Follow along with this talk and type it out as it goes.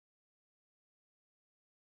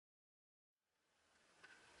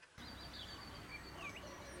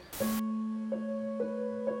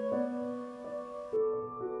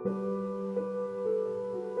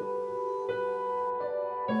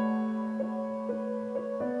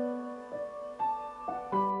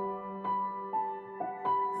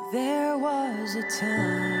There was a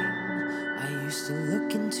time I used to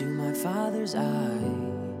look into my father's eyes.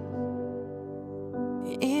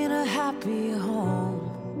 In a happy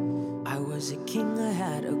home, I was a king, I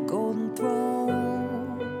had a golden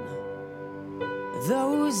throne.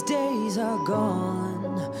 Those days are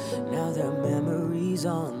gone, now they're memories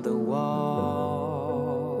on the wall.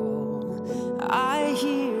 I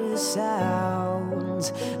hear the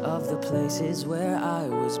sounds of the places where I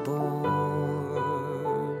was born.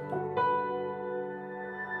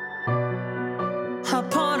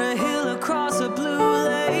 Upon a hill across a blue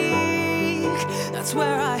lake, that's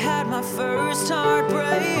where I had my first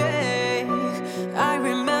heartbreak. I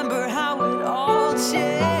remember how it all changed.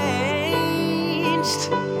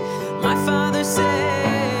 My father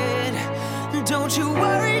said, don't you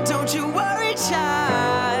worry,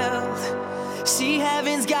 child. See,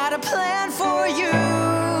 heaven's got a plan for you.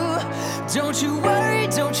 Don't you worry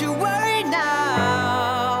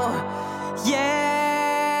now. Yeah.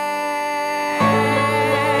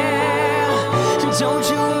 Don't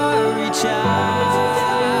you worry, child.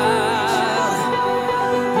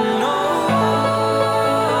 No.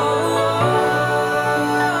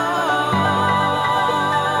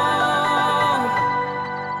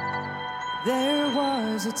 There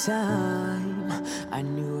was a time I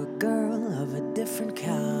knew a girl of a different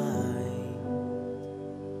kind.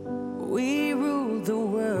 We ruled the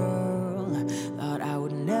world, thought I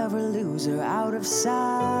would never lose her out of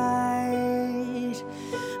sight.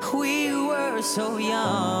 We were so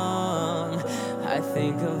young, I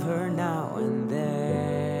think of her now and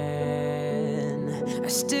then. I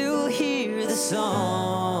still hear the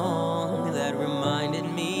song that reminded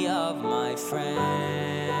me of my friend.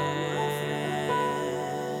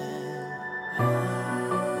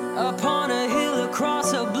 Upon a hill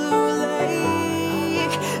across a blue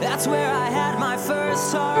lake, that's where I had my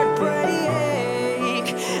first heartbreak.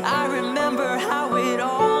 I remember how it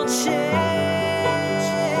all changed.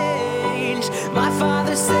 My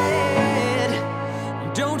father said,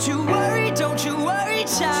 don't you worry,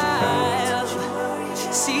 child.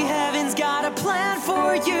 See, heaven's got a plan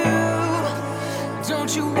for you.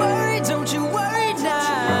 Don't you worry.